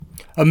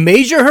A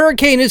major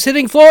hurricane is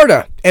hitting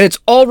Florida, and it's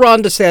all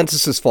Ron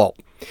DeSantis' fault.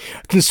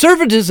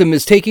 Conservatism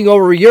is taking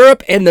over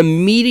Europe, and the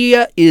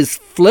media is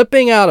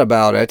flipping out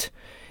about it.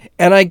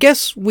 And I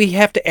guess we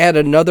have to add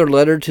another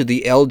letter to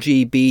the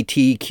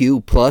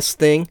LGBTQ plus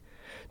thing.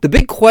 The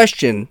big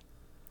question,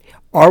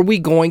 are we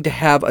going to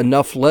have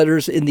enough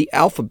letters in the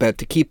alphabet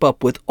to keep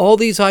up with all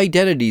these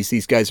identities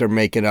these guys are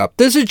making up?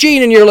 This is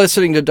Gene, and you're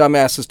listening to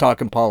Dumbasses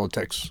Talking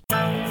Politics.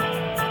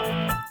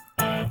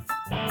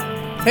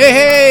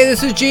 Hey,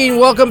 this is Gene.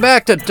 Welcome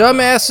back to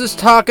Dumbasses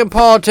Talking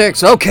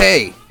Politics.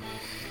 Okay,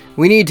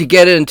 we need to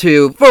get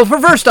into... Well,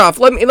 first off,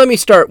 let me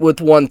start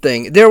with one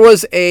thing. There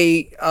was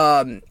a...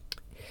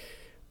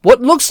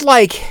 what looks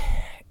like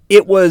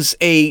it was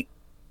a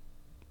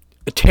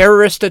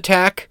terrorist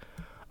attack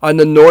on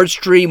the Nord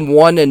Stream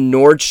 1 and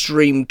Nord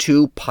Stream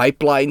 2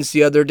 pipelines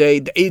the other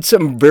day. It's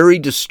some very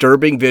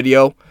disturbing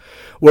video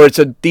where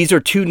these are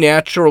two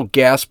natural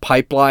gas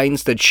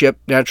pipelines that ship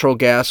natural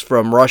gas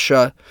from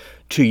Russia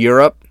to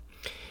Europe,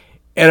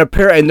 and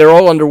they're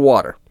all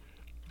underwater.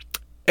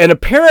 And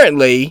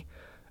apparently,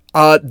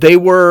 they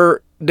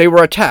were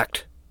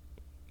attacked.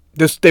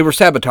 They were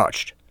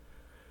sabotaged.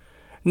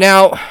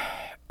 Now,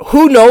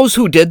 who knows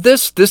who did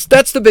this?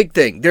 That's the big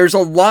thing. There's a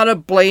lot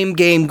of blame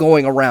game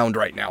going around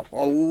right now.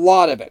 A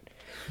lot of it.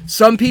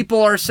 Some people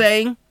are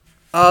saying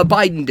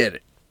Biden did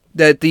it.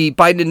 That the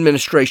Biden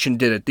administration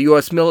did it. The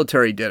U.S.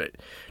 military did it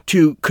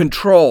to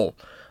control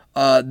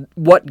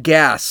what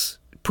gas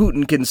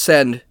Putin can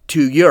send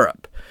to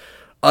Europe.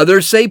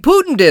 Others say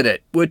Putin did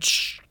it,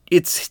 which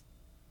it's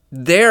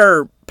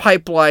their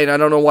pipeline. I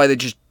don't know why they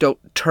just don't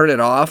turn it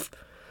off.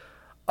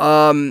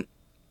 Could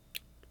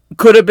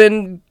have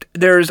been...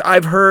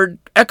 I've heard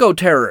eco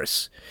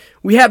terrorists.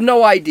 We have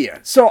no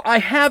idea. So I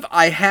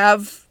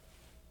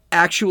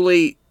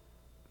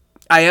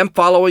am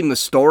following the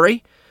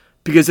story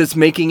because it's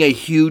making a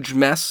huge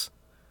mess,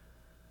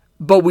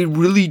 but we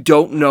really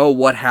don't know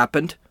what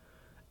happened.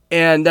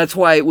 And that's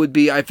why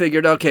I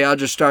figured, okay, I'll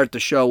just start the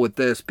show with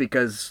this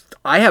because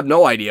I have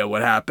no idea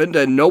what happened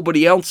and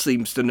nobody else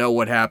seems to know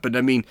what happened.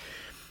 I mean,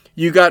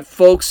 you got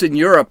folks in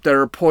Europe that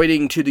are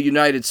pointing to the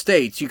United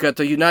States. You got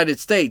the United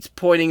States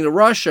pointing to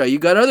Russia. You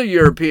got other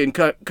European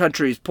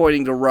countries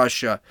pointing to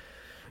Russia.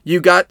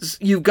 You've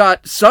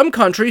got some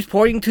countries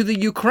pointing to the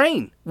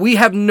Ukraine. We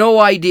have no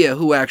idea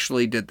who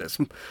actually did this.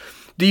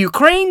 The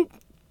Ukraine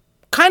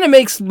kind of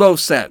makes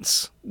most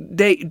sense.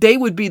 They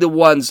would be the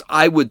ones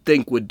I would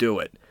think would do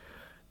it,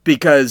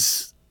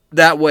 because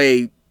that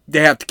way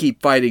they have to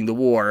keep fighting the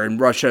war, and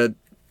Russia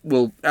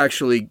will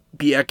actually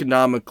be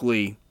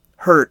economically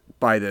hurt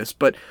by this.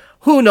 But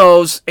who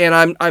knows? And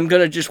I'm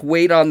going to just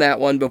wait on that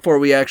one before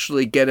we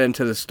actually get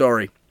into the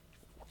story.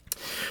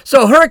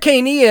 So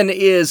Hurricane Ian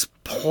is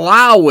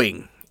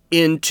plowing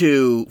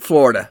into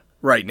Florida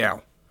right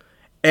now.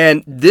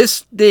 And this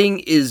thing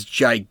is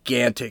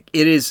gigantic.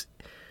 It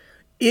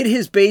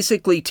has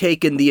basically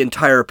taken the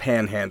entire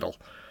panhandle.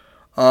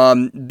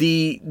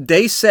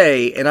 They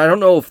say, and I don't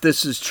know if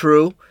this is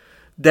true,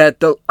 that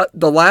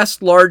the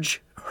last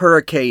large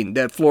hurricane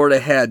that Florida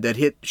had that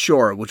hit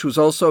shore, which was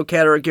also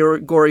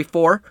Category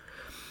 4,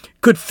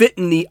 could fit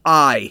in the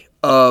eye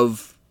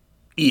of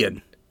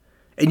Ian.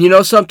 And you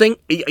know something?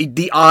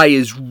 The eye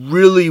is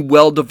really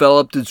well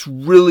developed. It's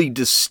really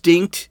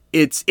distinct.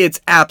 It's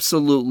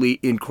absolutely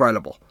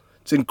incredible.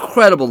 It's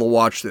incredible to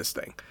watch this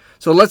thing.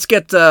 So let's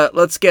get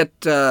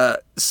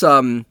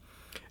some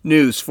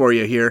news for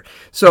you here.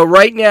 So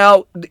right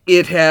now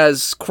it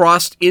has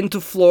crossed into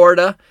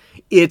Florida.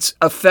 It's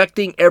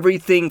affecting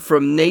everything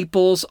from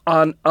Naples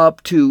on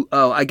up to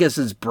I guess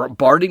it's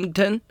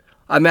Bardington.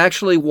 I'm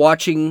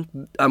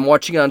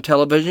watching on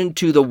television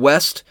to the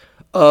west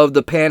of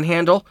the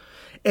Panhandle,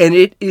 and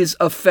it is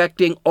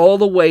affecting all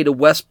the way to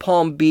West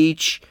Palm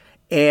Beach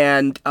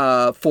and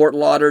Fort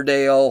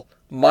Lauderdale,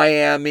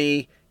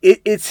 Miami.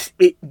 It's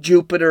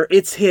Jupiter.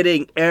 It's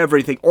hitting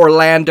everything.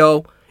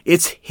 Orlando.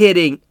 It's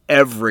hitting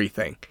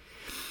everything.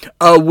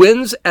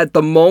 Winds at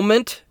the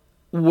moment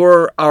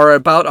are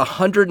about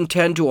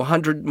 110 to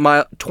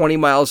 120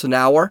 miles an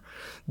hour.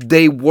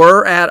 They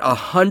were at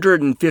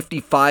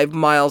 155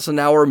 miles an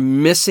hour,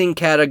 missing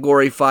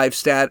Category 5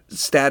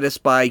 status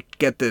by,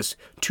 get this,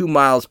 2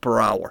 miles per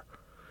hour.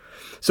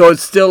 So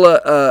it's still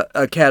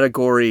a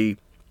category.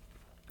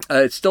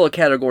 It's still a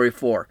Category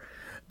 4.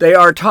 They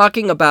are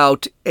talking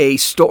about a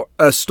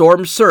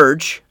storm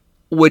surge,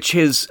 which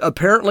has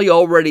apparently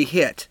already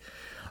hit.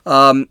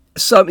 In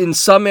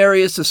some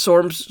areas, the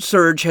storm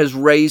surge has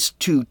raised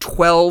to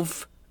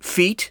 12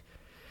 feet.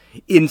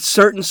 In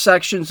certain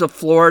sections of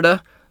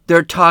Florida,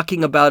 they're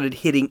talking about it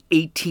hitting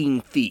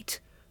 18 feet.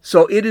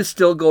 So it is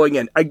still going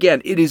in.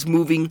 Again, it is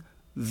moving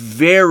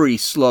very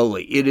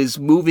slowly. It is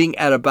moving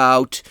at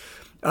about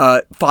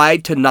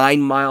 5 to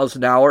 9 miles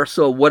an hour.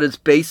 So what it's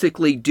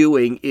basically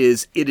doing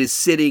is it is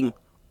sitting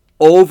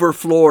over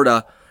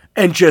Florida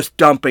and just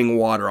dumping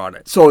water on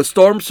it. So a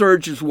storm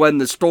surge is when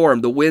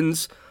the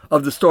winds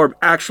of the storm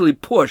actually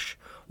push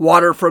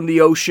water from the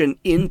ocean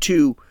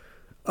into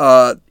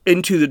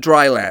the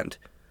dry land.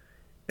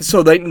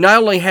 So they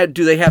not only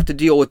do they have to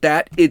deal with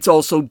that, it's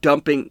also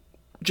dumping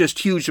just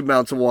huge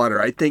amounts of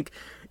water. I think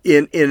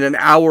in an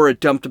hour it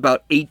dumped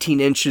about 18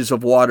 inches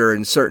of water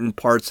in certain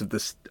parts of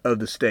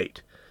the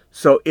state.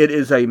 So it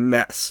is a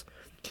mess.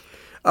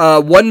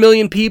 1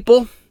 million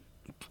people,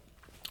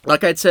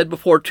 like I said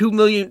before, 2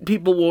 million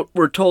people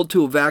were told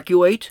to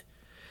evacuate.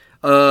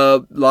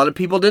 A lot of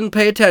people didn't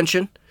pay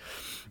attention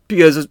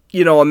because,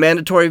 a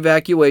mandatory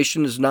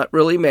evacuation is not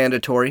really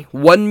mandatory.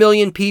 1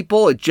 million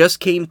people, it just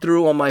came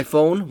through on my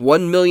phone.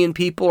 1 million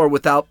people are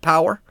without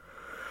power.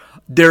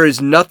 There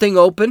is nothing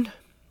open.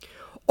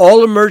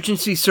 All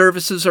emergency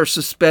services are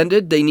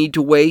suspended. They need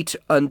to wait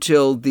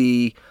until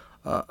the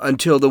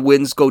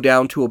winds go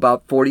down to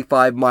about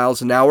 45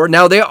 miles an hour.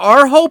 Now, they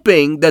are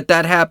hoping that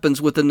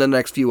happens within the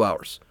next few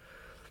hours.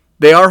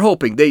 They are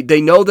hoping.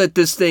 They know that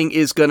this thing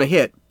is going to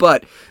hit.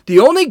 But the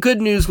only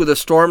good news with a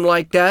storm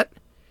like that,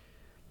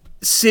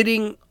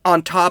 sitting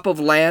on top of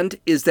land,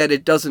 is that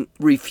it doesn't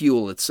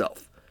refuel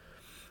itself.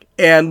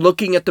 And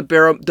looking at the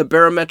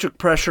barometric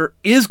pressure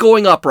is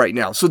going up right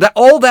now. So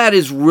all that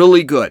is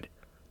really good.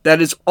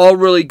 That is all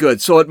really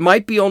good. So it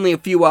might be only a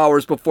few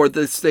hours before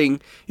this thing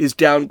is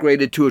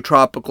downgraded to a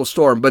tropical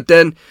storm. But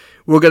then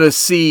we're going to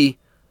see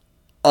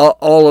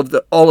all of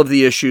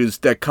the issues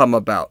that come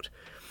about.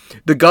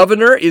 The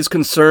governor is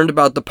concerned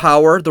about the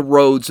power, the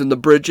roads, and the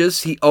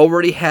bridges. He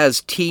already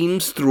has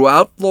teams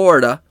throughout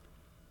Florida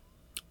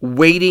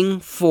waiting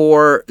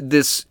for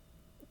this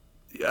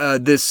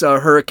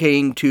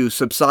hurricane to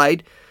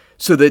subside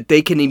so that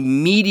they can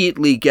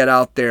immediately get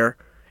out there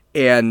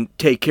and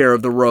take care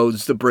of the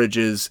roads, the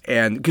bridges,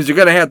 and because you're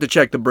going to have to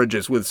check the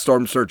bridges with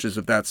storm surges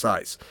of that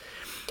size.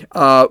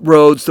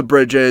 Roads, the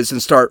bridges,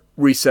 and start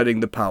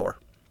resetting the power.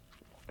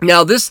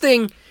 Now, this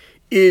thing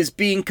is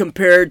being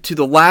compared to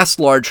the last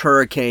large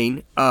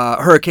hurricane,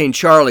 Hurricane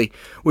Charlie,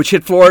 which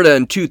hit Florida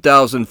in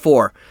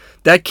 2004.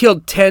 That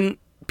killed 10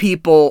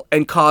 people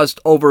and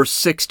caused over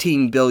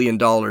 $16 billion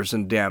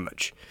in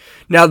damage.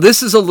 Now,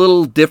 this is a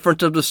little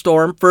different of the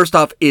storm. First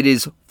off, it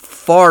is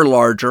far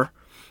larger.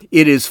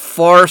 It is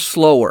far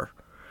slower.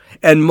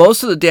 And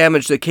most of the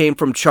damage that came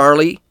from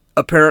Charlie,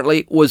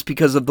 apparently, was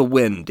because of the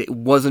wind. It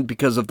wasn't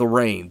because of the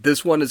rain.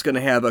 This one is going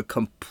to have a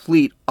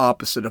complete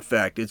opposite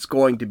effect. It's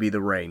going to be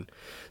the rain.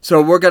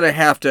 So we're going to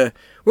have to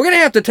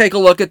take a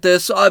look at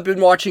this. I've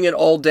been watching it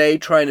all day,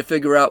 trying to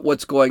figure out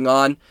what's going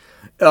on.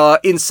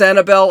 In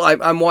Sanibel,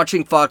 I'm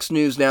watching Fox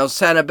News now.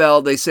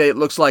 Sanibel, they say it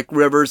looks like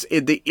rivers.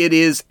 It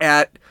is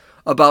at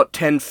about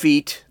 10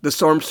 feet. The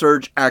storm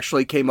surge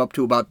actually came up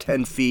to about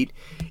 10 feet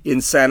in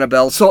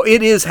Sanibel. So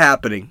it is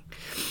happening.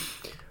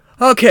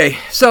 Okay,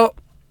 so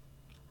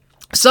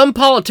some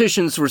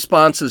politicians'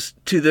 responses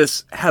to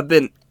this have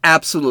been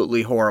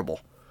absolutely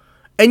horrible.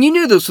 And you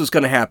knew this was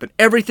going to happen.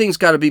 Everything's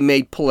got to be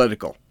made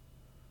political.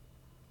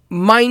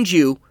 Mind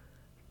you,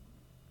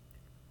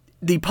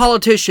 the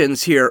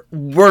politicians here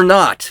were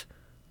not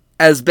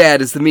as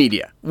bad as the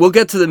media. We'll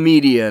get to the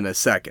media in a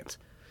second.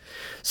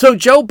 So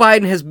Joe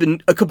Biden has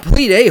been a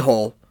complete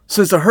a-hole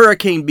since the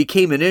hurricane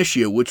became an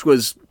issue, which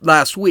was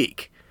last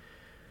week.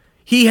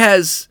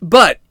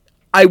 But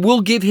I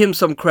will give him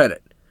some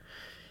credit.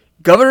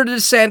 Governor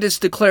DeSantis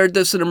declared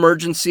this an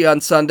emergency on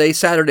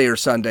Saturday or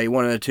Sunday,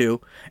 one of the two,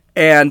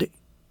 and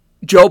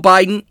Joe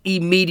Biden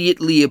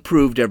immediately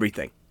approved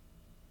everything.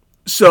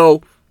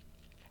 So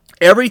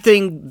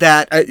everything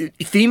that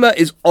FEMA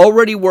is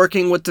already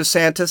working with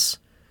DeSantis,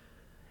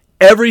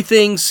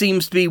 everything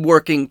seems to be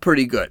working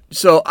pretty good.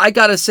 So I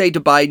got to say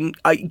to Biden,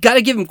 I got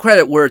to give him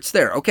credit where it's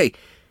there. Okay,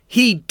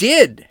 he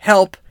did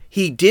help.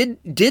 He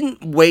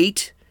didn't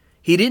wait.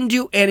 He didn't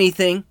do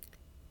anything.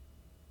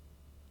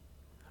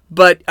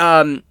 But,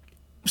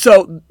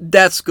 so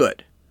that's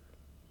good.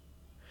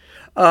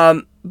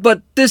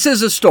 But this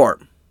is a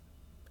storm.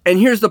 And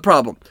here's the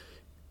problem.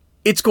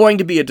 It's going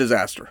to be a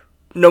disaster.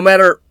 No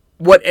matter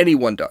what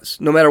anyone does.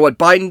 No matter what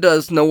Biden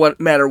does. No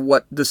matter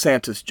what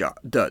DeSantis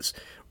does.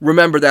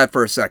 Remember that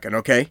for a second,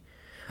 okay?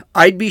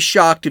 I'd be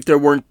shocked if there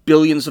weren't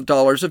billions of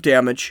dollars of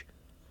damage.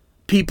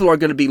 People are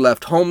going to be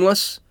left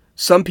homeless.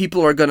 Some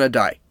people are going to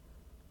die.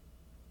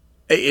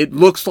 It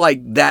looks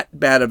like that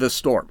bad of a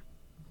storm.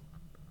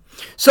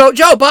 So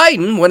Joe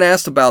Biden, when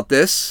asked about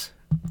this,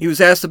 he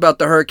was asked about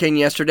the hurricane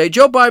yesterday.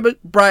 Joe Biden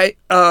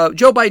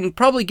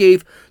probably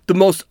gave the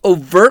most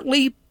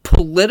overtly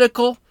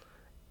political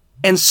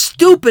and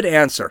stupid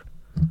answer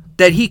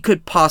that he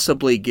could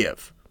possibly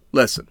give.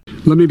 Listen.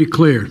 Let me be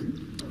clear.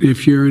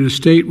 If you're in a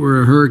state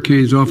where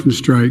hurricanes often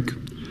strike,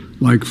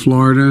 like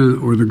Florida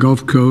or the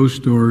Gulf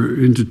Coast or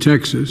into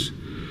Texas,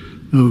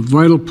 a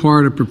vital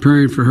part of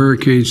preparing for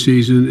hurricane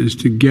season is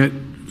to get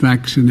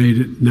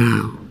vaccinated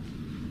now.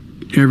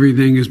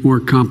 Everything is more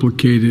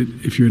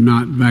complicated if you're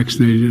not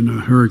vaccinated and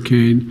a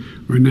hurricane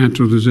or a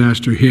natural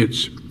disaster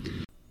hits.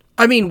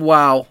 I mean,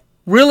 wow.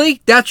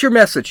 Really? That's your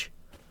message?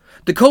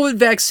 The COVID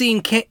vaccine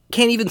can't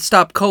even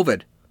stop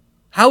COVID.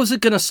 How is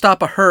it going to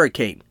stop a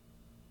hurricane?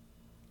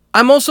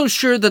 I'm also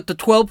sure that the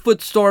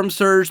 12-foot storm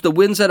surge, the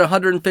winds at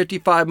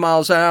 155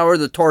 miles an hour,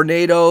 the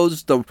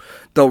tornadoes, the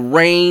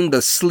rain,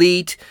 the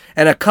sleet,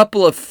 and a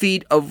couple of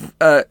feet of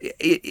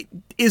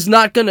is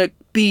not going to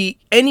be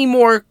any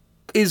more.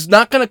 Is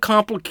not going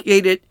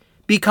to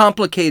be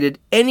complicated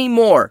any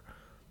more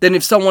than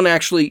if someone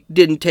actually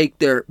didn't take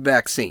their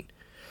vaccine.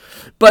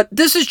 But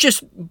this is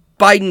just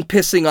Biden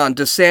pissing on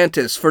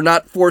DeSantis for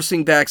not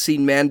forcing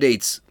vaccine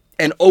mandates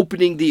and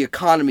opening the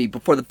economy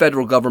before the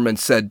federal government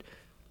said,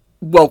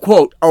 well,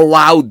 quote,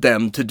 allowed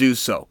them to do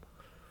so.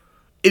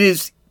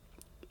 It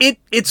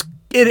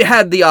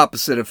had the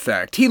opposite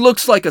effect. He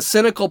looks like a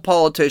cynical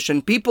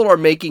politician. People are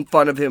making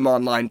fun of him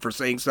online for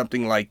saying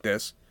something like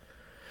this.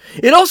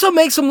 It also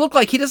makes him look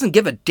like he doesn't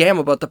give a damn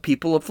about the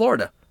people of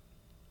Florida.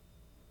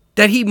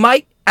 That he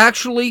might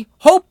actually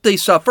hope they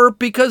suffer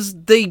because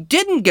they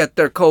didn't get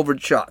their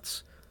COVID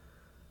shots.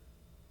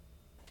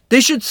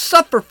 They should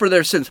suffer for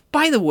their sins.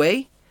 By the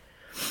way,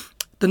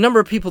 the number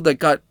of people that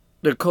got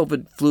their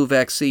COVID flu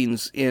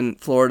vaccines in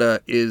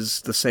Florida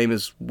is the same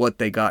as what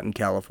they got in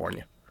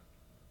California.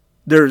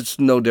 There's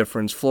no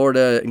difference.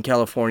 Florida and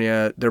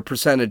California, their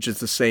percentage is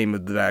the same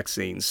of the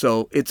vaccine.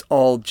 So it's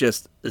all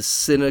just a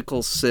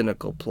cynical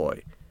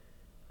ploy.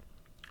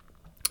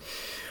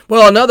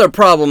 Well, another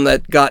problem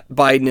that got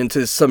Biden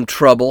into some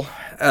trouble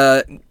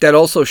that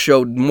also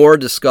showed more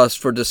disgust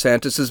for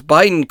DeSantis is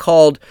Biden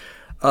called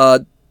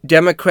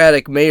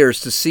Democratic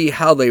mayors to see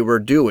how they were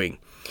doing.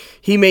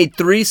 He made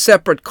 3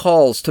 separate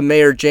calls to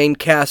Mayor Jane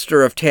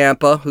Castor of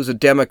Tampa, who's a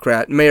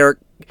Democrat, Mayor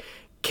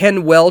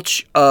Ken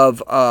Welch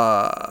of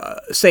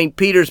St.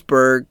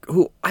 Petersburg,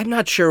 who I'm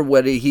not sure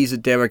whether he's a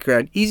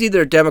Democrat. He's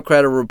either a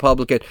Democrat or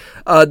Republican.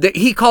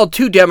 He called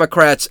 2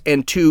 Democrats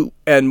and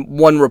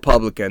 1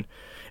 Republican.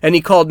 And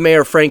he called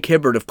Mayor Frank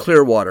Hibbert of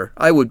Clearwater.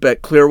 I would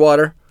bet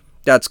Clearwater,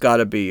 that's got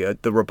to be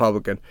the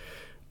Republican.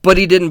 But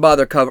he didn't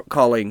bother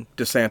calling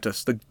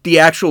DeSantis, the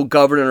actual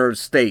governor of the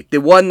state, the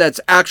one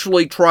that's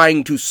actually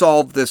trying to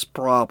solve this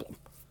problem.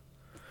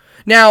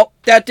 Now,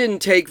 that didn't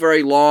take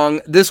very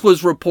long. This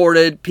was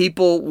reported.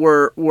 People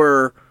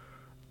were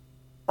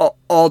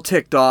all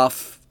ticked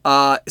off.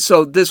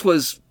 So this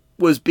was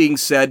being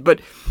said.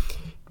 But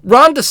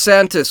Ron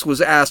DeSantis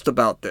was asked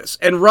about this.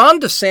 And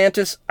Ron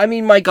DeSantis, I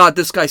mean, my God,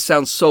 this guy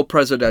sounds so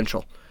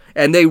presidential.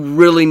 And they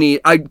really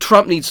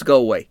Trump needs to go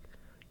away.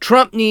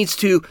 Trump needs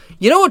to,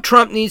 you know what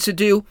Trump needs to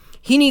do?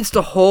 He needs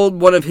to hold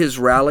one of his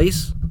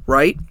rallies,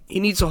 right? He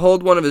needs to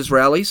hold one of his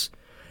rallies,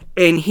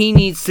 and he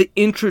needs to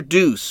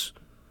introduce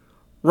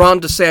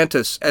Ron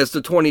DeSantis as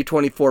the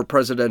 2024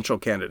 presidential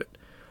candidate.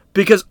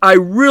 Because I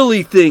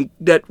really think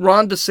that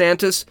Ron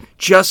DeSantis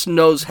just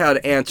knows how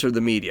to answer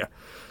the media.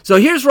 So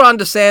here's Ron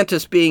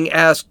DeSantis being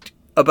asked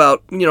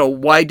about,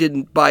 why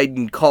didn't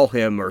Biden call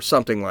him or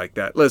something like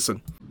that.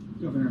 Listen.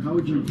 Governor, how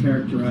would you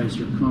characterize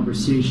your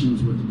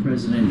conversations with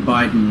President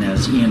Biden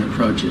as Ian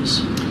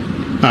approaches?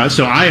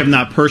 So I have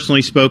not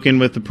personally spoken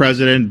with the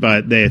president,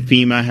 but the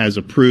FEMA has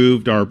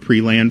approved our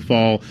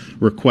pre-landfall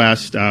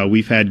request.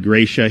 We've had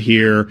Gracia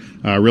here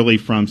really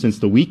since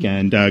the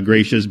weekend.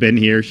 Gracia's been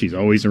here. She's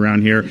always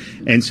around here.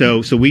 And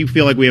so we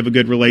feel like we have a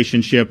good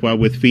relationship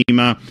with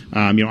FEMA.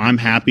 I'm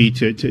happy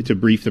to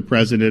brief the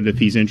president if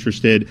he's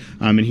interested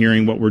in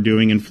hearing what we're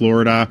doing in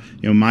Florida.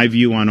 My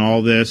view on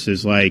all this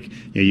is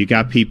you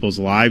got people's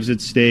lives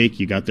at stake.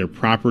 You got their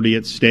property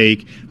at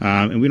stake.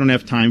 And we don't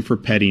have time for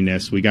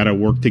pettiness. We got to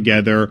work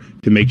together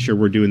to make sure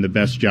we're doing the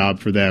best job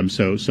for them.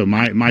 So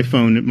my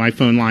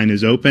phone line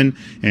is open,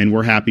 and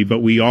we're happy. But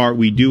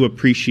we do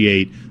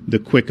appreciate the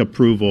quick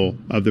approval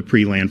of the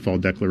pre-landfall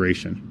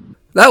declaration.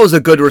 That was a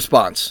good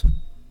response.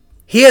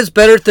 He has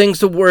better things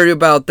to worry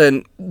about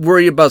than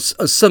worry about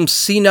some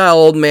senile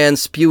old man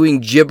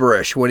spewing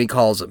gibberish when he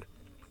calls him.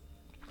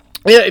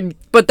 Yeah,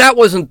 but that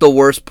wasn't the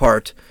worst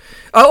part.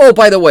 Oh,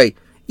 by the way,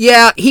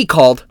 yeah, he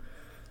called.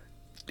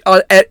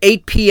 At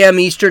 8 p.m.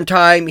 Eastern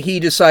Time, he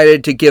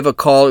decided to give a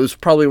call. It was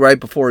probably right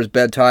before his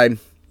bedtime.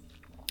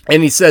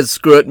 And he said,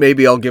 screw it,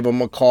 maybe I'll give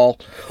him a call.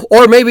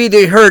 Or maybe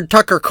they heard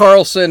Tucker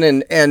Carlson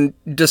and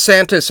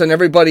DeSantis and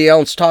everybody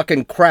else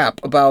talking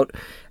crap about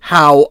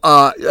how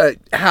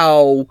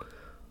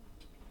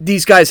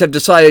these guys have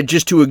decided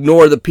just to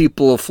ignore the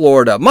people of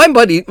Florida. My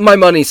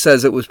money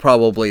says it was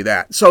probably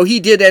that. So he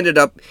did end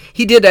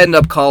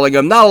up calling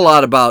him. Not a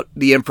lot about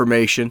the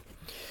information.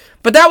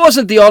 But that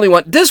wasn't the only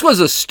one. This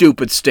was a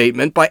stupid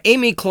statement by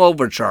Amy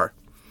Klobuchar.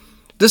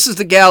 This is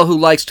the gal who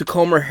likes to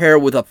comb her hair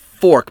with a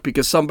fork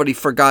because somebody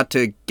forgot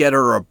to get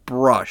her a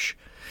brush.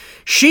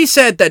 She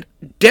said that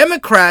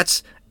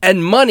Democrats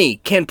and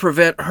money can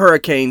prevent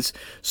hurricanes,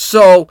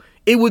 so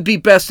it would be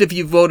best if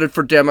you voted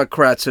for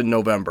Democrats in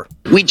November.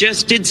 We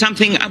just did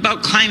something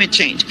about climate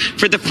change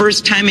for the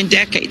first time in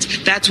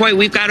decades. That's why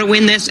we've got to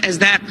win this as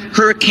that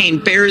hurricane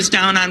bears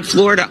down on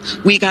Florida.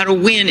 We got to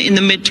win in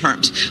the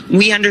midterms.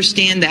 We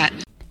understand that.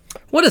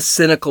 What a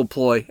cynical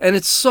ploy, and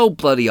it's so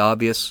bloody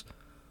obvious.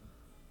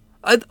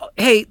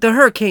 Hey, the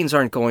hurricanes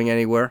aren't going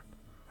anywhere.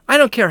 I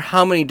don't care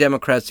how many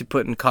Democrats you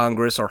put in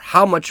Congress or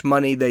how much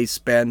money they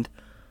spend.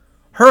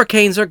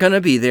 Hurricanes are going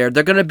to be there.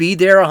 They're going to be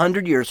there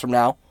 100 years from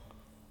now.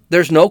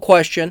 There's no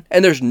question,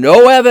 and there's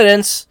no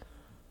evidence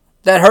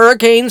that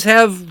hurricanes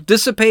have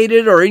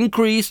dissipated or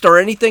increased or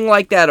anything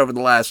like that over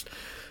the last,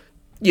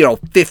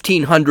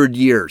 1,500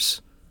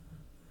 years.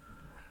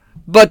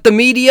 But the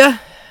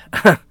media,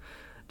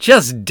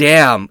 just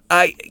damn.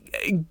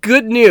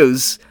 Good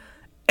news.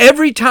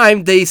 Every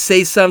time they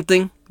say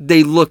something,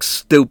 they look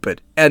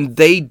stupid. And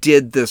they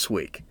did this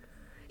week.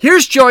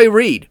 Here's Joy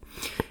Reid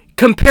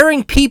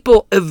comparing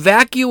people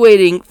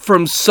evacuating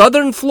from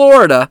southern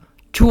Florida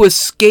to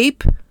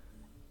escape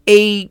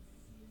a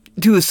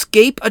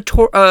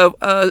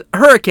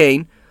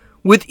hurricane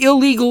with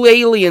illegal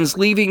aliens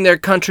leaving their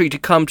country to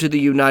come to the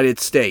United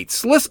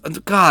States. Listen,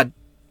 God,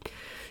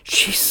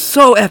 she's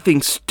so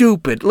effing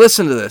stupid.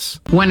 Listen to this.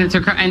 When it's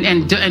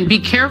and be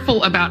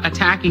careful about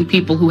attacking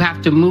people who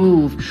have to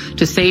move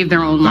to save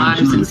their own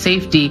lives and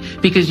safety,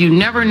 because you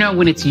never know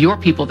when it's your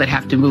people that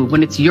have to move,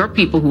 when it's your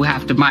people who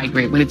have to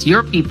migrate, when it's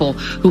your people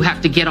who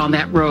have to get on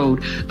that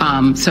road.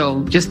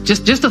 So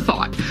just a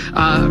thought.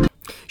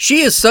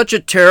 She is such a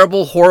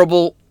terrible,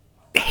 horrible,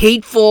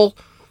 hateful,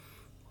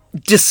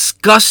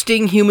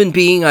 disgusting human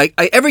being.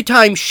 Every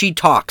time she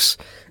talks,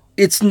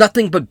 it's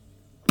nothing but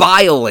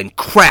bile and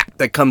crap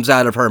that comes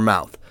out of her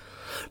mouth.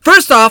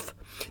 First off,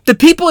 the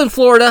people in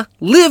Florida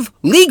live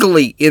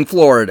legally in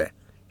Florida.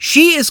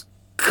 She is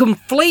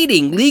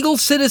conflating legal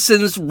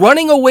citizens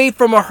running away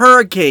from a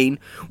hurricane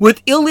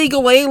with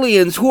illegal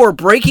aliens who are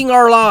breaking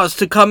our laws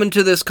to come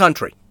into this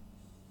country.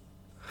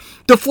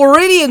 The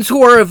Floridians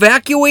who are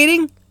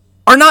evacuating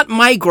are not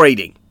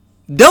migrating.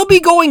 They'll be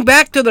going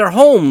back to their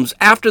homes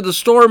after the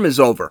storm is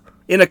over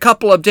in a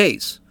couple of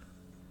days.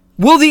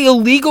 Will the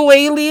illegal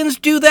aliens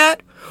do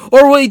that?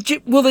 Or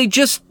will they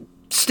just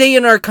stay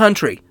in our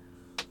country,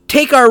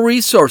 take our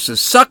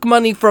resources, suck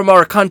money from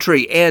our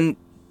country, and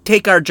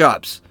take our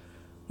jobs?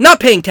 Not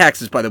paying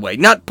taxes, by the way,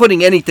 not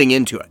putting anything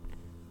into it.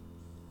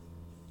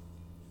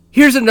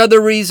 Here's another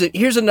reason.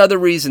 Here's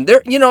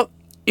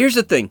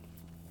the thing.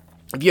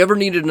 If you ever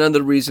needed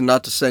another reason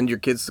not to send your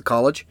kids to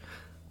college,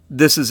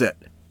 this is it.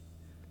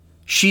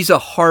 She's a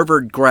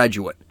Harvard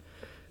graduate.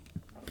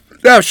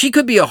 Now, she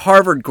could be a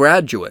Harvard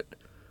graduate,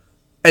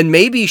 and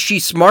maybe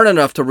she's smart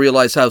enough to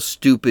realize how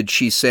stupid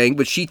she's saying,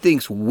 but she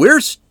thinks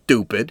we're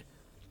stupid,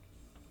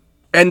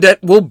 and that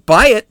we'll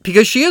buy it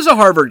because she is a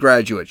Harvard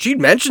graduate. She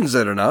mentions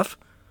it enough.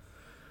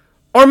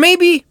 Or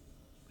maybe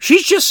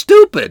she's just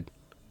stupid.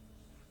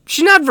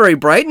 She's not very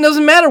bright, and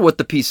doesn't matter what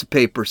the piece of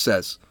paper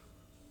says.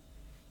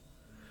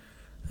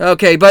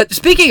 Okay, but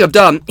speaking of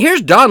dumb,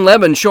 here's Don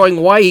Lemon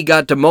showing why he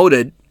got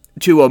demoted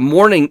to a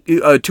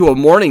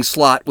morning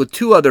slot with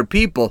two other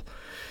people.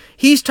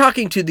 He's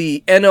talking to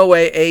the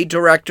NOAA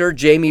director,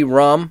 Jamie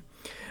Romm.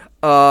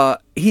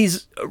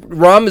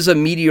 Romm is a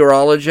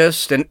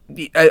meteorologist and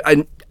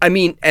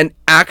an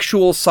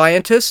actual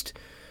scientist.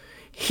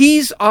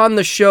 He's on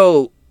the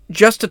show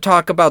just to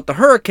talk about the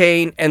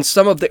hurricane and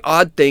some of the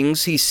odd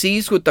things he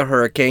sees with the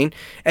hurricane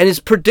and his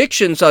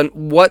predictions on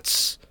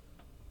what's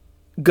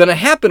going to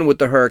happen with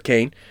the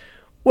hurricane.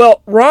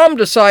 Well, Lemon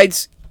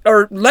decides,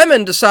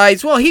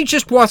 well, he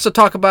just wants to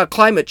talk about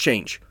climate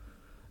change.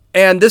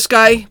 And this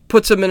guy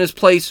puts him in his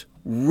place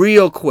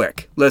real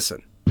quick.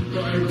 Listen.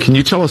 Can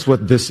you tell us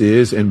what this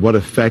is and what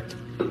effect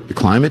the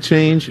climate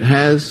change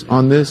has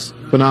on this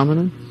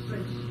phenomenon?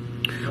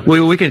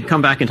 Well, we can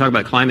come back and talk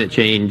about climate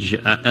change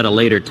at a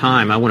later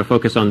time. I want to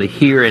focus on the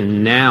here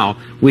and now.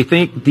 We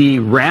think the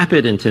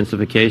rapid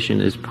intensification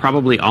is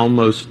probably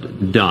almost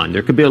done.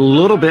 There could be a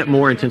little bit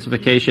more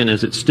intensification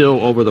as it's still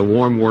over the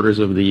warm waters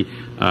of the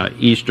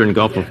eastern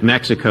Gulf of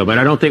Mexico, but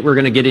I don't think we're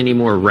going to get any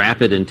more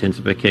rapid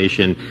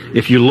intensification.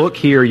 If you look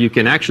here, you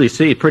can actually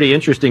see, pretty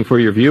interesting for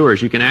your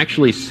viewers, you can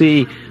actually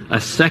see a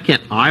second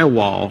eye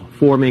wall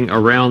forming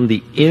around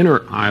the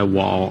inner eye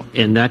wall,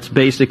 and that's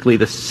basically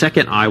the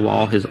second eye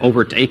wall has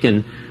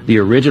overtaken the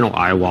original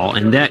eye wall,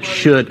 and that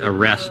should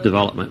arrest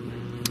development.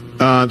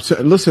 So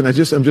listen, I'm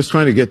just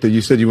trying to get that.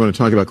 You said you want to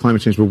talk about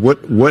climate change, but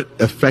what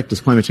effect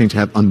does climate change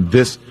have on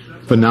this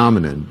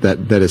phenomenon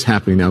that is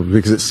happening now?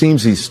 Because it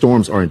seems these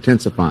storms are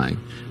intensifying.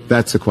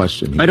 That's the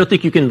question here. I don't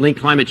think you can link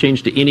climate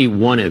change to any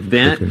one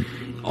event. Okay.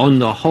 On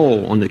the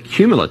whole, on the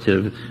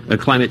cumulative,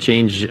 climate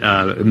change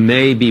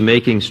may be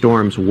making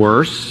storms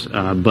worse,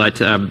 but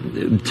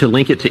to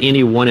link it to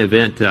any one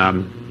event,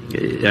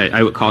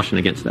 I would caution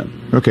against that.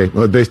 Okay.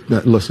 Well,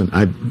 listen,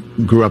 I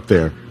grew up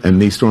there, and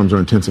these storms are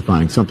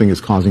intensifying. Something is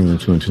causing them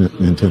to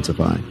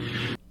intensify.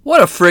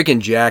 What a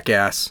friggin'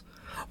 jackass.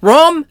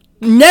 Romm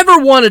never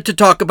wanted to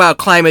talk about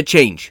climate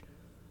change.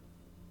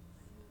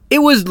 It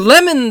was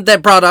Lemon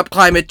that brought up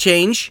climate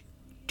change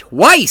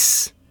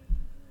twice.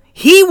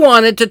 He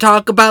wanted to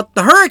talk about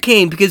the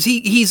hurricane because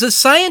he's a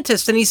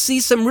scientist and he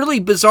sees some really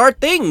bizarre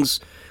things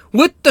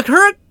with the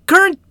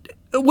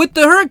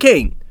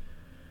hurricane.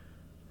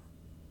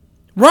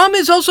 Romm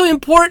is also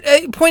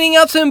pointing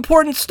out some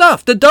important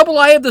stuff. The double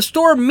eye of the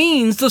storm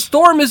means the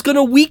storm is going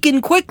to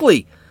weaken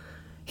quickly.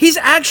 He's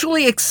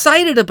actually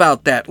excited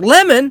about that.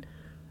 Lemon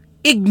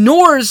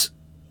ignores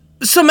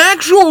some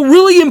actual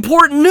really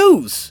important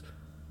news.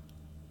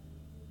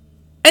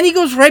 And he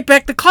goes right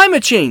back to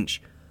climate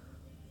change.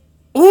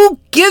 Who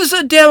gives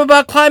a damn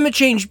about climate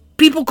change?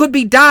 People could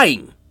be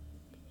dying.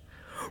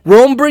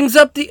 Rome brings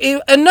up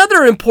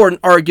another important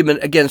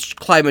argument against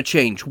climate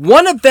change.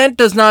 One event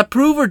does not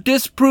prove or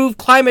disprove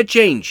climate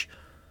change.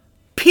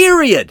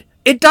 Period.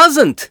 It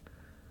doesn't.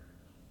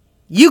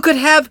 You could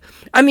have,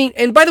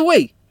 and by the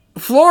way,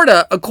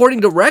 Florida,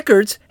 according to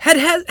records,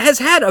 has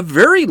had a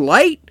very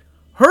light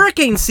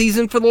hurricane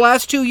season for the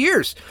last 2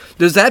 years.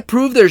 Does that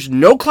prove there's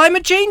no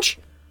climate change?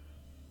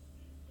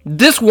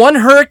 This one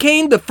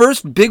hurricane, the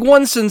first big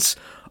one since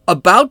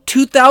about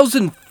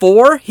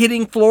 2004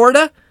 hitting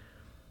Florida,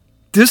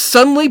 this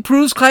suddenly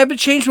proves climate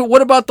change, but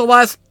what about the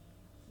last,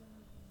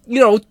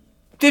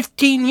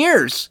 15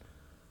 years?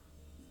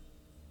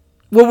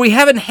 Well, we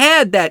haven't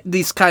had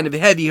this kind of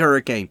heavy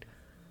hurricane.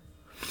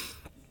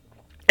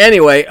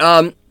 Anyway,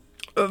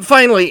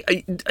 finally,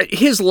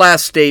 his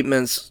last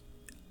statements,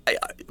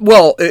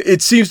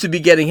 it seems to be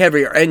getting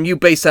heavier, and you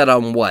base that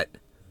on what?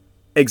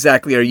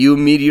 Exactly. Are you a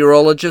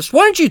meteorologist?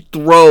 Why don't you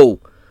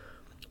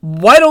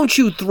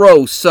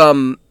throw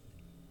some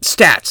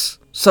stats,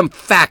 some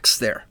facts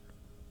there?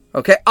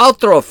 Okay, I'll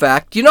throw a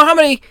fact. Do you know how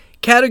many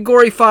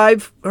Category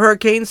 5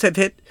 hurricanes have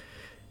hit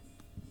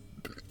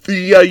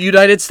the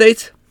United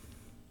States?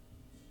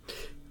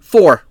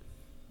 4.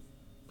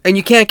 And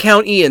you can't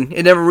count Ian.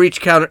 It never reached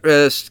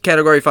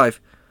Category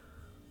 5.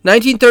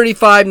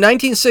 1935,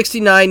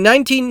 1969,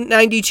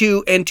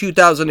 1992, and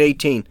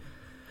 2018.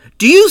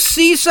 Do you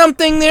see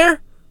something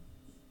there?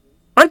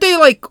 Aren't they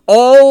like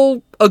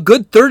all a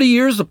good 30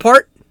 years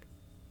apart?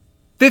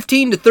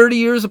 15 to 30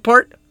 years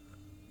apart?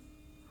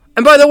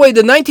 And by the way,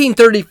 the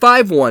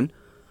 1935 one,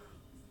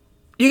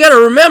 you got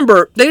to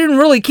remember, they didn't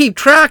really keep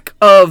track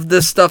of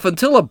this stuff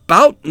until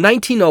about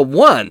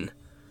 1901.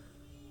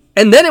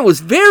 And then it was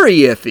very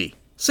iffy.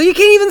 So you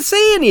can't even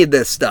say any of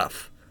this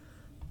stuff.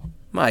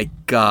 My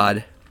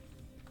God.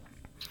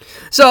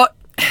 So,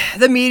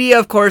 the media,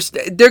 of course,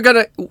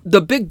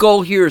 the big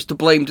goal here is to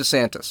blame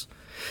DeSantis.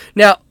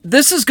 Now,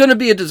 this is going to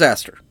be a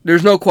disaster.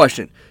 There's no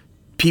question.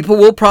 People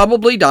will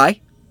probably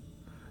die.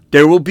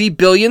 There will be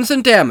billions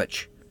in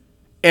damage.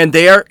 And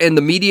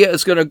the media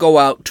is going to go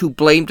out to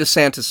blame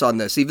DeSantis on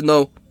this, even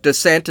though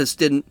DeSantis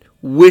didn't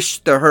wish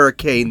the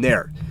hurricane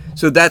there.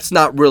 So that's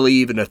not really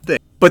even a thing.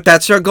 But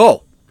that's their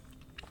goal.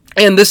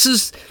 And this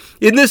is,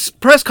 in this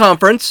press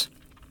conference,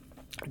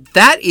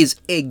 that is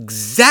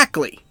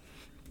exactly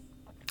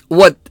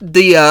what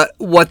the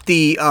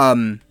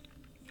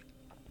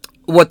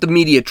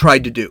media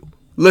tried to do.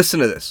 Listen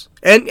to this.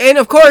 And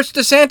of course,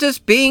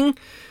 DeSantis, being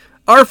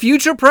our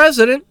future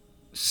president,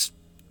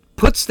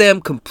 puts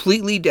them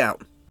completely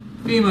down.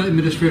 FEMA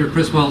Administrator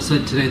Chris Wells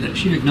said today that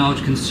she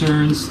acknowledged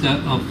concerns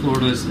that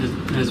Florida,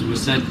 as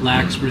was said,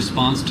 lacks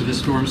response to the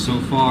storm so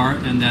far,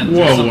 and that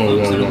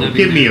whoa.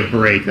 Give me a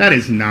break. That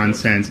is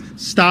nonsense.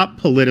 Stop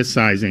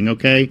politicizing,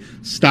 okay?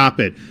 Stop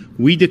it.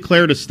 We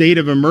declared a state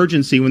of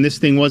emergency when this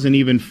thing wasn't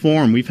even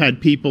formed. We've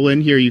had people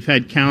in here. You've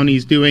had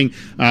counties doing.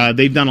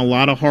 They've done a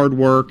lot of hard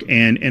work.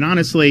 And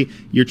honestly,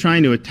 you're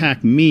trying to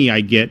attack me,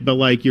 I get, but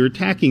like you're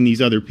attacking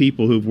these other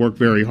people who've worked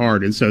very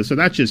hard. And so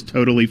that's just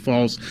totally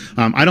false.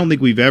 I don't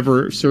think we've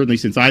ever, certainly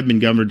since I've been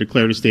governor,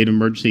 declared a state of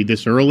emergency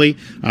this early.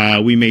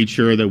 We made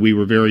sure that we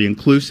were very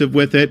inclusive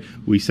with it.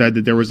 We said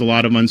that there was a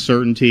lot of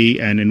uncertainty,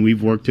 and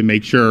we've worked to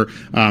make sure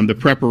the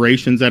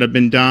preparations that have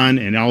been done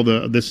and all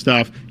this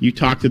stuff, you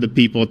talk to the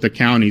people at the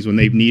counties when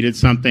they've needed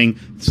something,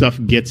 stuff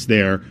gets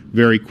there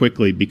very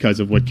quickly because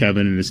of what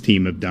Kevin and his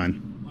team have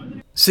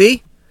done.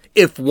 See,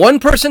 if one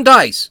person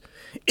dies,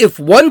 if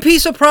one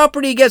piece of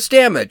property gets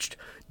damaged,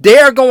 they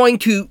are going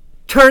to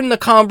turn the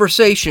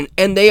conversation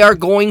and they are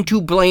going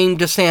to blame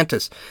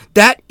DeSantis.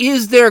 That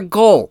is their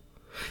goal.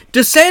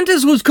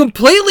 DeSantis was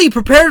completely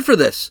prepared for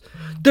this.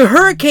 The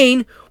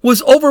hurricane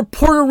was over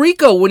Puerto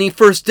Rico when he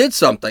first did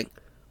something,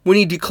 when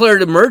he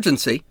declared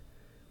emergency.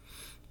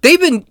 They've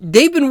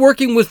been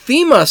working with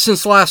FEMA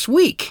since last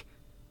week.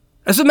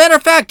 As a matter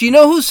of fact, do you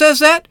know who says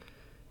that?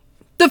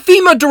 The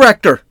FEMA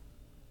director.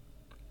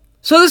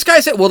 So this guy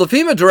said, well, the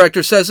FEMA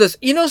director says this.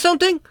 You know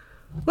something?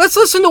 Let's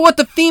listen to what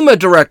the FEMA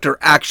director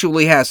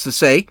actually has to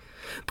say,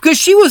 because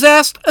she was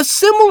asked a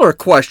similar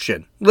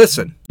question.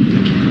 Listen.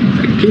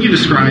 Can you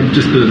describe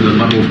just the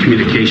level of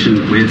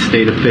communication with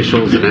state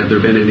officials, and have there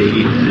been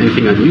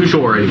anything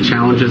unusual or any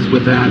challenges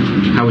with that?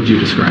 How would you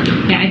describe it?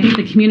 Yeah, I think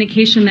the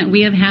communication that we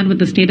have had with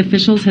the state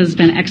officials has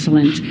been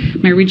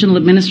excellent. My regional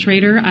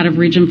administrator out of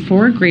Region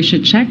 4, Gracia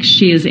Check,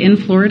 she is in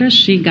Florida.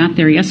 She got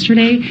there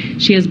yesterday.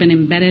 She has been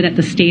embedded at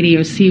the state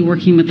AOC,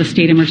 working with the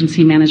state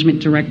emergency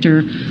management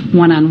director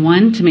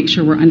one-on-one to make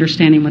sure we're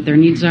understanding what their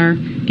needs are.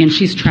 Again,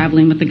 she's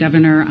traveling with the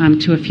governor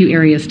to a few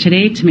areas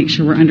today to make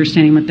sure we're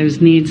understanding what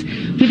those needs.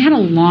 We've had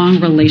a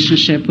long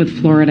relationship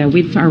with Florida.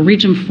 Our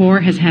Region 4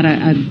 has had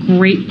a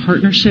great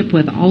partnership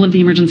with all of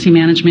the emergency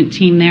management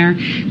team there.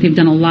 They've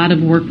done a lot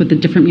of work with the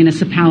different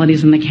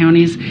municipalities and the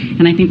counties,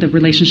 and I think the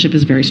relationship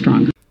is very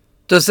strong.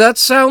 Does that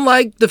sound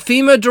like the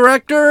FEMA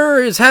director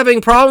is having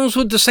problems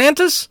with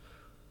DeSantis?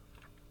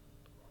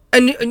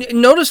 And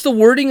notice the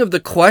wording of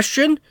the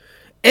question.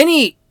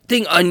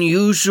 anything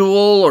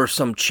unusual or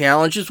some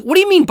challenges. What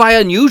do you mean by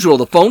unusual?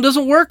 The phone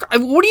doesn't work?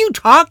 What are you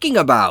talking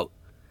about?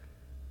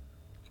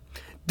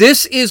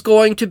 This is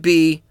going to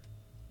be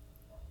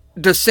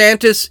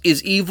DeSantis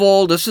is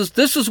evil. This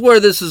is where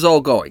this is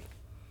all going.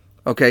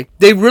 Okay?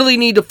 They really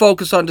need to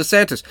focus on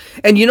DeSantis.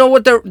 And you know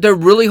what they're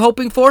really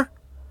hoping for?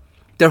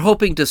 They're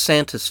hoping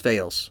DeSantis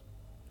fails.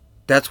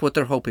 That's what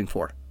they're hoping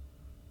for.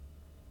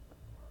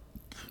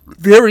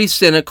 Very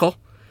cynical,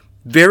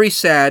 very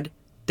sad.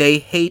 They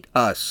hate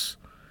us.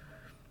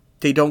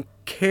 They don't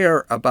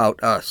care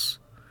about us.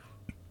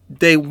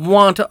 They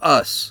want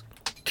us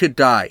to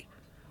die.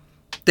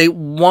 They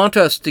want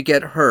us to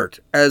get hurt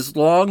as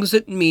long as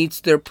it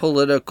meets their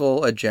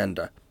political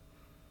agenda.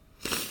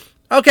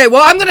 Okay,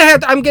 well,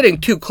 I'm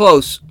getting too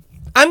close.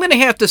 I'm going to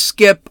have to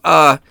skip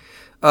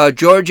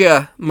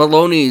Giorgia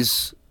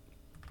Meloni's,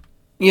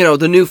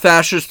 the new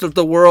fascist of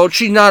the world.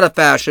 She's not a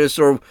fascist,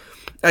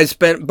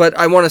 but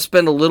I want to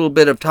spend a little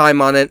bit of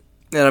time on it,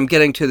 and I'm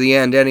getting to the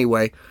end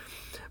anyway.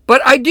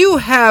 But I do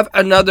have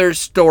another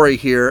story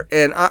here,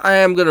 and I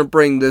am going to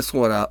bring this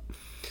one up.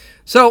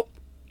 So,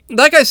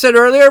 like I said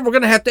earlier, we're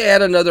going to have to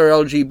add another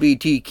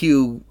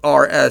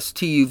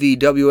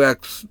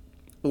LGBTQRSTUVWX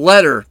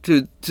letter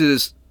to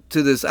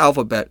this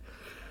alphabet.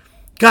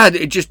 God,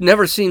 it just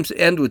never seems to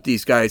end with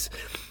these guys.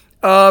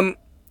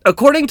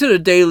 According to the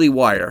Daily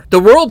Wire, the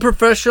World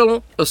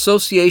Professional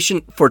Association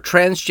for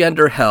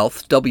Transgender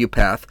Health,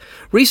 WPATH,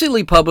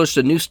 recently published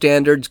a new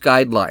standards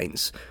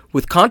guidelines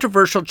with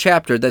controversial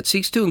chapter that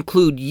seeks to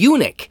include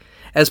eunuch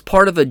as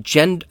part of the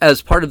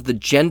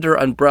gender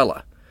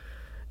umbrella.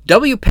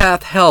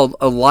 WPATH held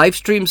a live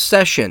stream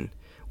session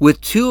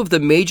with two of the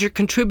major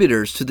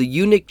contributors to the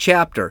eunuch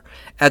chapter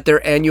at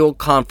their annual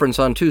conference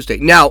on Tuesday.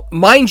 Now,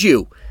 mind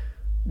you,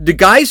 the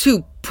guys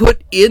who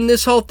put in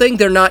this whole thing,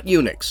 they're not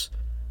eunuchs.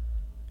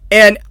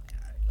 And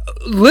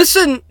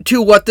listen to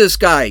what this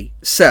guy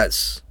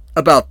says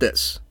about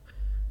this,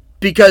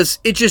 because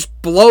it just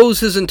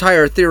blows his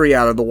entire theory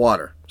out of the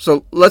water.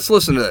 So let's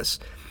listen to this.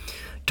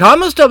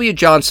 Thomas W.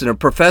 Johnson, a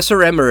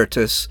professor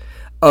emeritus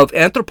of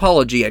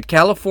anthropology at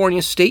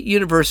California State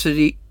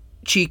University,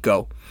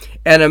 Chico,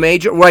 and a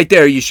major, right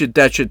there,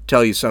 that should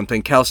tell you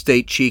something. Cal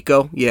State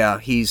Chico,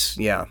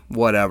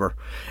 whatever.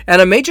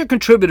 And a major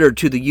contributor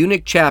to the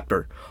eunuch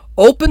chapter,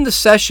 opened the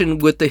session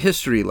with the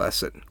history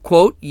lesson.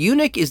 Quote,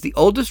 eunuch is the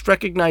oldest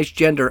recognized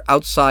gender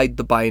outside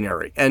the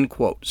binary, end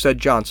quote, said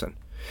Johnson.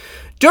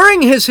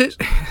 During his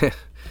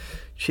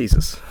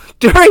Jesus.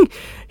 During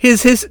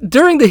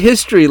the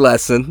history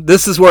lesson,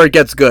 this is where it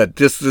gets good.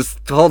 Just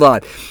hold on.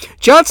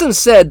 Johnson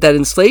said that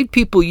enslaved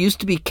people used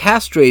to be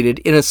castrated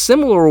in a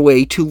similar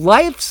way to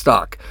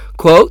livestock.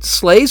 Quote,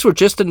 slaves were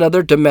just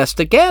another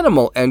domestic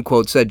animal, end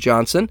quote, said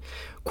Johnson.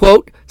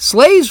 Quote,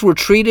 slaves were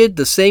treated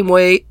the same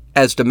way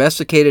as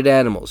domesticated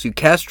animals. You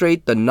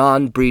castrate the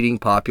non-breeding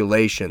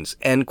populations,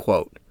 end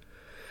quote.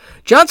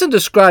 Johnson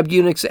described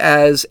eunuchs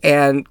as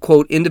an,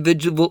 quote,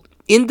 invisible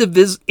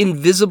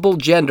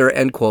gender,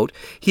 end quote.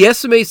 He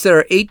estimates there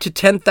are 8,000 to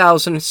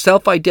 10,000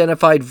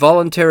 self-identified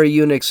voluntary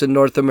eunuchs in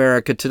North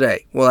America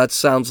today. Well, that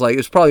sounds like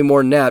it's probably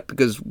more than that,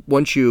 because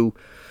once you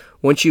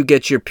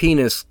get your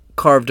penis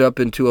carved up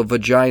into a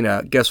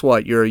vagina, guess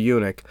what? You're a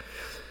eunuch.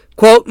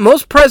 Quote,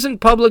 most present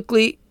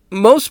publicly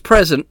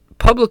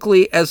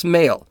as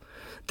male.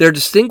 They're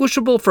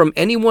distinguishable from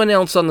anyone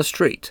else on the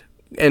street,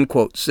 end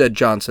quote, said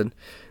Johnson.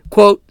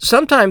 Quote,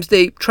 sometimes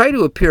they try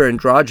to appear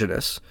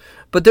androgynous,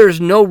 but there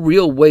is no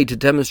real way to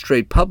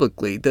demonstrate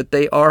publicly that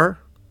they are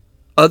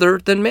other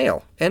than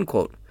male, end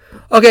quote.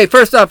 Okay,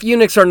 first off,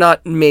 eunuchs are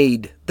not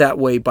made that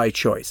way by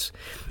choice.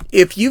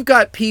 If you've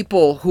got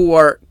people who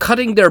are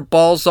cutting their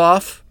balls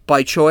off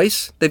by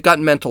choice, they've got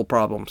mental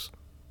problems.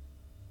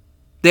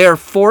 They are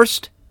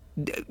forced.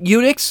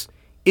 Eunuchs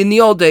in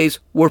the old days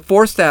were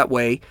forced that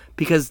way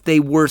because they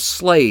were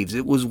slaves.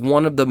 It was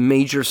one of the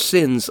major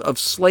sins of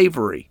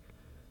slavery.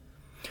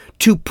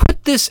 To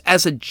put this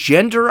as a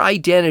gender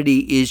identity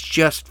is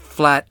just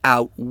flat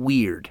out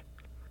weird.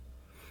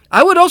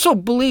 I would also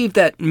believe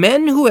that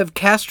men who have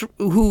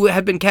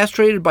been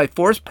castrated by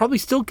force probably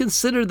still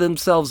consider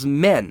themselves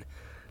men,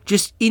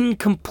 just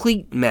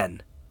incomplete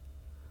men.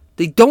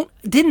 They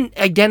didn't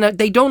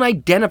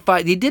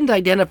identify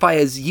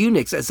as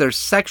eunuchs as their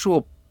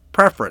sexual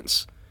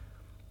preference.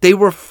 They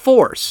were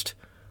forced.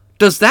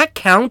 Does that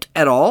count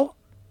at all?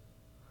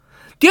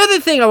 The other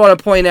thing I want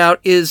to point out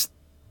is,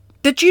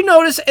 did you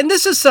notice, and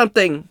this is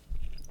something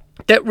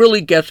that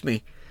really gets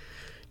me,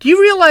 do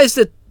you realize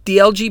that the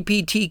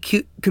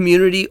LGBT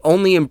community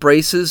only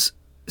embraces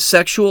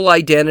sexual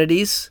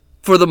identities,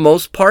 for the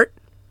most part,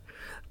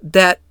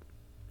 that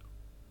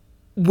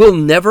will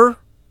never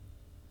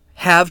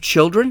have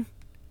children?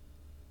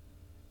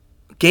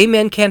 Gay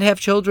men can't have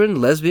children,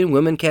 lesbian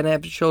women can't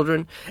have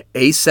children,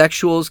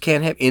 asexuals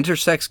can't have,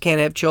 intersex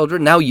can't have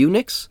children, now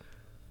eunuchs?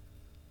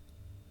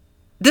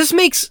 This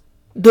makes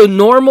the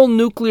normal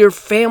nuclear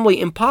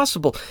family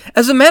impossible.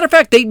 As a matter of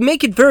fact, they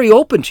make it very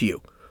open to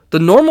you. The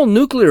normal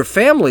nuclear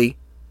family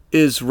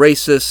is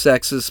racist,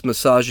 sexist,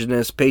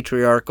 misogynist,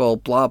 patriarchal,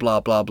 blah, blah,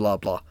 blah, blah,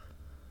 blah.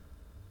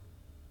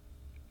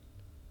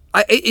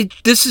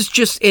 This is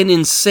just an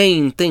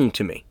insane thing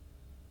to me.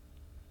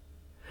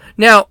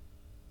 Now,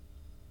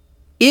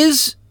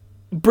 is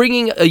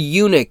bringing a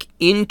eunuch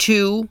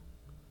into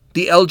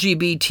the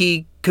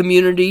LGBT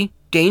community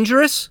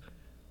dangerous?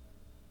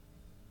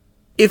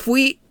 If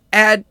we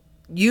add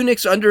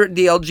eunuchs under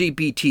the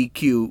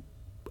LGBTQ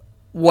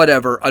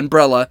whatever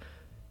umbrella,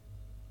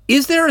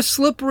 is there a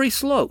slippery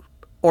slope?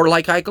 Or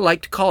like I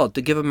like to call it,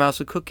 the give a mouse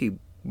a cookie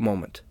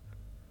moment?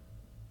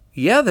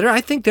 Yeah,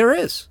 I think there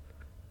is.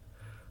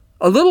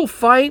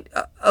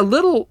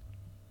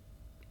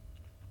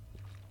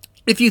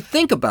 If you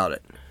think about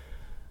it,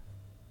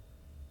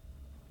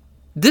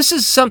 this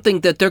is something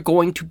that they're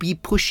going to be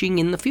pushing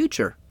in the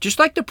future, just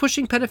like they're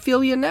pushing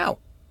pedophilia now.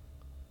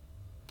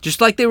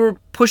 Just like they were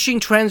pushing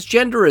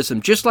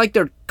transgenderism, just like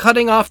they're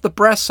cutting off the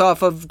breasts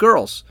off of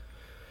girls.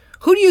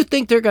 Who do you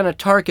think they're going to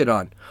target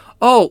on?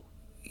 Oh,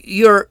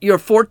 you're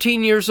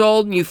 14 years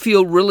old and you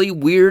feel really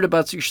weird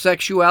about your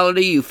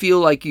sexuality. You feel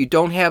like you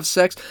don't have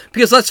sex.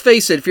 Because let's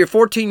face it, if you're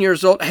 14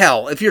 years old,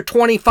 hell, if you're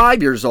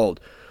 25 years old,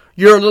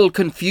 you're a little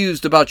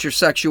confused about your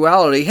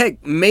sexuality. Hey,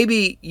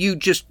 maybe you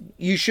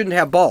shouldn't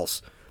have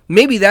balls.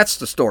 Maybe that's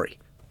the story.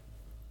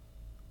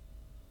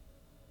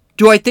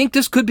 Do I think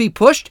this could be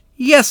pushed?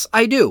 Yes,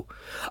 I do.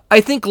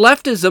 I think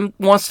leftism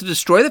wants to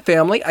destroy the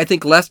family. I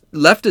think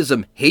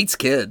leftism hates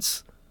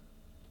kids.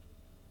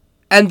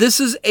 And this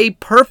is a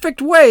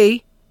perfect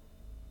way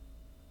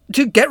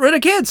to get rid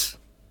of kids.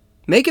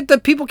 Make it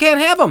that people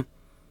can't have them.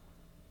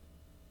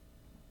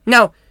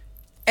 Now,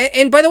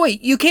 and by the way,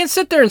 you can't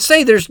sit there and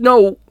say there's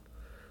no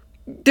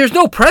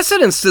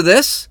precedence to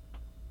this.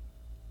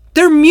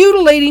 They're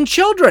mutilating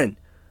children.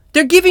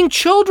 They're giving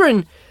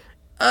children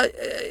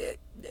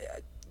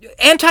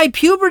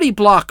anti-puberty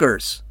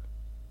blockers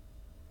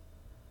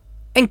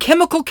and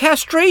chemical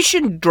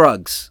castration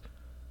drugs.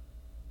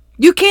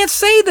 You can't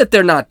say that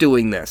they're not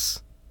doing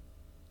this.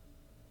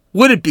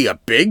 Would it be a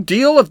big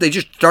deal if they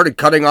just started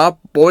cutting off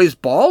boys'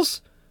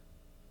 balls?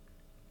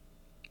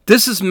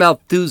 This is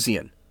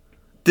Malthusian.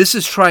 This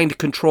is trying to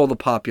control the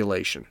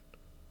population.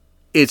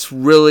 It's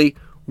really,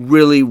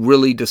 really,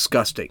 really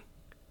disgusting.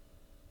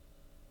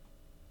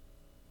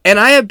 And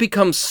I have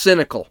become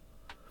cynical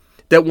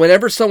that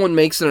whenever someone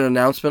makes an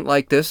announcement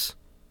like this,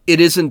 it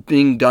isn't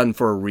being done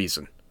for a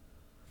reason.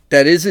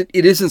 It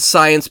isn't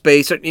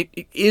science-based.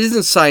 It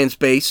isn't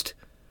science-based.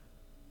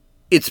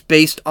 It's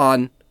based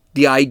on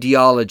the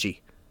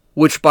ideology,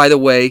 which, by the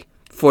way,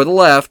 for the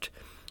left,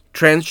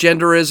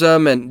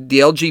 transgenderism and the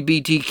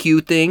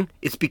LGBTQ thing,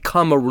 it's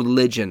become a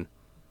religion.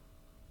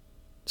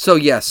 So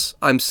yes,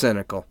 I'm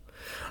cynical.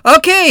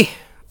 Okay,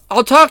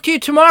 I'll talk to you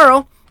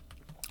tomorrow.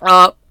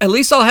 At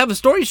least I'll have a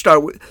story to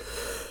start with.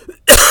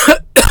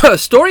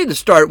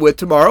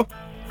 Tomorrow.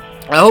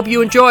 I hope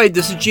you enjoyed.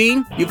 This is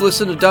Gene. You've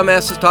listened to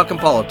Dumbasses Talking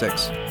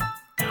Politics.